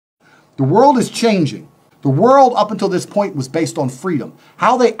The world is changing. The world up until this point was based on freedom.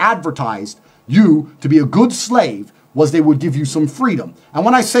 How they advertised you to be a good slave was they would give you some freedom. And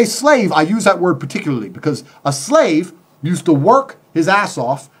when I say slave, I use that word particularly because a slave used to work his ass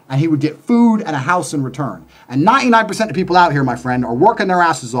off and he would get food and a house in return. And 99% of people out here, my friend, are working their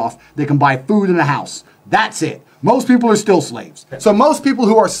asses off. They can buy food and a house. That's it. Most people are still slaves. So most people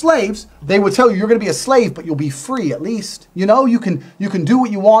who are slaves, they would tell you you're going to be a slave, but you'll be free at least. You know, you can do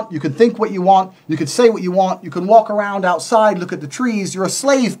what you want. You can think what you want. You can say what you want. You can walk around outside, look at the trees. You're a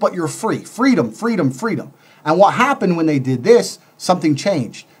slave, but you're free. Freedom, freedom, freedom. And what happened when they did this, something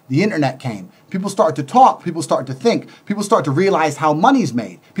changed. The internet came. People start to talk. People start to think. People start to realize how money's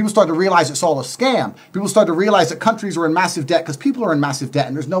made. People start to realize it's all a scam. People start to realize that countries are in massive debt because people are in massive debt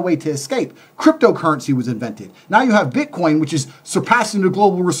and there's no way to escape. Cryptocurrency was invented. Now you have Bitcoin, which is surpassing the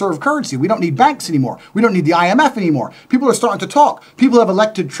global reserve currency. We don't need banks anymore. We don't need the IMF anymore. People are starting to talk. People have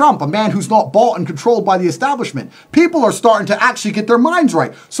elected Trump, a man who's not bought and controlled by the establishment. People are starting to actually get their minds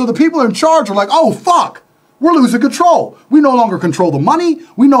right. So the people in charge are like, oh, fuck. We're losing control. We no longer control the money.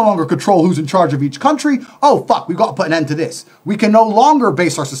 We no longer control who's in charge of each country. Oh, fuck, we've got to put an end to this. We can no longer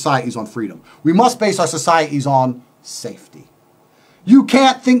base our societies on freedom. We must base our societies on safety. You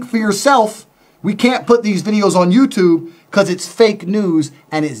can't think for yourself. We can't put these videos on YouTube because it's fake news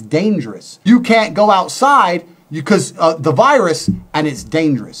and it's dangerous. You can't go outside because the virus and it's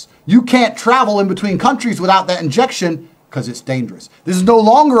dangerous. You can't travel in between countries without that injection because it's dangerous. This is no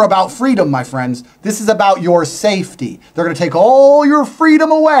longer about freedom, my friends. This is about your safety. They're going to take all your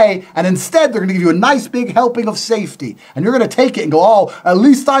freedom away, and instead they're going to give you a nice big helping of safety. And you're going to take it and go, oh, at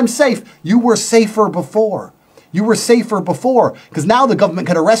least I'm safe. You were safer before. You were safer before, because now the government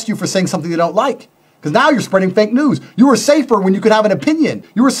can arrest you for saying something they don't like. Because now you're spreading fake news. You were safer when you could have an opinion.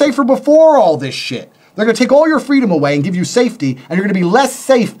 You were safer before all this shit. They're going to take all your freedom away and give you safety, and you're going to be less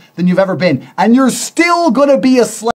safe than you've ever been. And you're still going to be a slave.